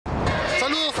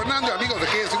Fernando y amigos de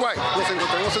KSY. Nos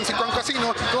encontramos en Sycuan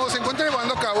Casino, donde se encuentra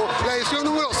llevando a cabo la edición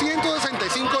número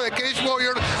 165 de Cage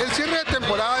Warrior, el cierre de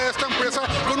temporada de esta empresa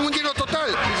con un lleno total.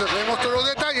 Y les traemos todos los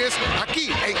detalles aquí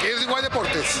en KSY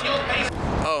Deportes.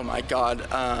 Oh my God,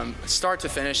 start to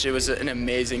finish, it was an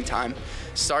amazing time.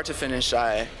 Start to finish,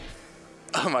 oh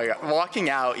my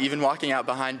God, even walking out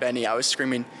behind Benny, I was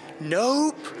screaming,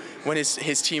 nope. When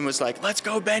his team was like, let's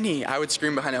go Benny, I would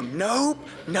scream behind him, nope,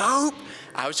 nope.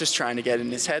 I was just trying to get in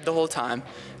his head the whole time.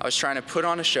 I was trying to put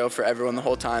on a show for everyone the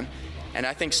whole time. And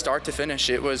I think start to finish,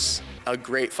 it was a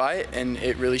great fight, and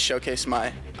it really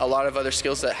showcased a lot of other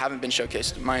skills that haven't been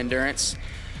showcased. My endurance,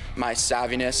 my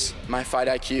savviness, my fight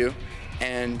IQ,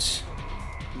 and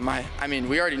I mean,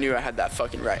 we already knew I had that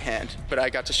fucking right hand, but I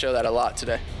got to show that a lot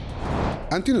today.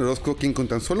 Orozco, quien con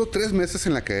tan solo 3 meses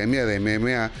en la academia de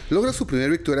MMA, logra su primera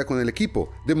victoria con el equipo,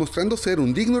 demostrando ser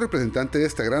un digno representante de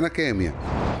esta gran academia.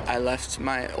 I left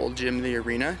my old gym, the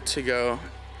arena, to go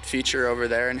feature over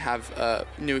there and have a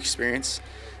new experience,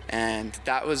 and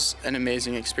that was an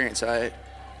amazing experience.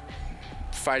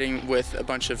 Fighting with a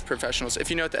bunch of professionals. If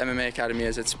you know what the MMA Academy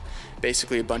is, it's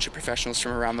basically a bunch of professionals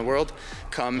from around the world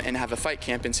come and have a fight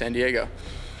camp in San Diego.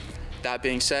 That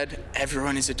being said,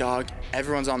 everyone is a dog,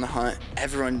 everyone's on the hunt,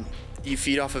 you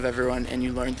feed off of everyone, and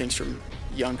you learn things from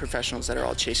young professionals that are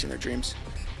all chasing their dreams.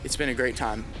 It's been a great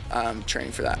time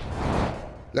training for that.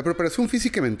 La preparación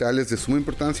física y mental es de suma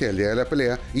importancia el día de la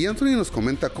pelea, y Anthony nos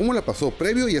comenta cómo la pasó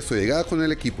previo y a su llegada con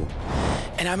el equipo.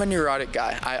 And I'm a neurotic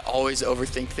guy. I always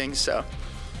overthink things, so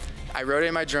I wrote it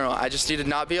in my journal. I just needed to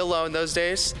not be alone those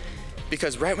days,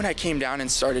 because right when I came down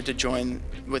and started to join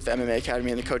with the MMA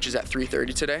Academy and the coaches at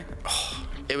 3:30 today,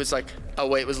 it was like a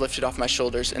weight was lifted off my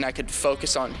shoulders, and I could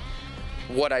focus on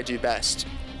what I do best,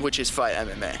 which is fight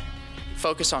MMA.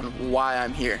 Focus on why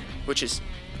I'm here, which is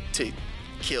to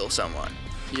kill someone,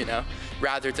 you know,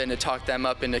 rather than to talk them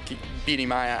up into beating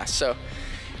my ass. So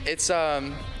it's a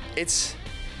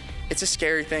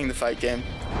scary thing, the fight game.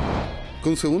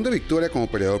 Con segunda victoria como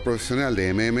peleador profesional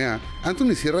de MMA,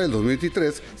 Anthony cierra el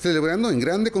 2023 celebrando en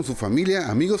grande con su familia,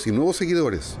 amigos y nuevos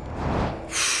seguidores.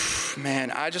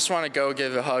 Man, I just want to go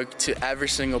give a hug to every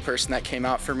single person that came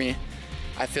out for me.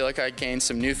 I feel like I gained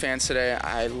some new fans today.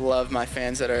 I love my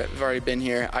fans that have already been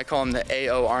here. I call them the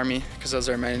AO Army because those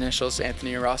are my initials,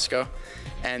 Anthony Orozco.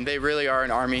 And they really are an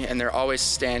army, and they're always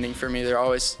standing for me. They're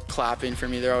always clapping for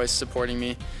me. They're always supporting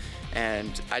me.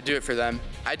 And I do it for them.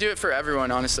 I do it for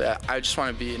everyone, honestly. I just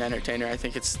want to be an entertainer. I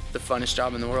think it's the funnest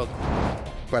job in the world.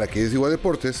 Para KSY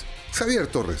Deportes, Xavier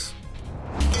Torres.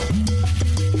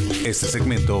 Este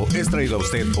segmento es traído a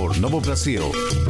usted por Novo Brasil.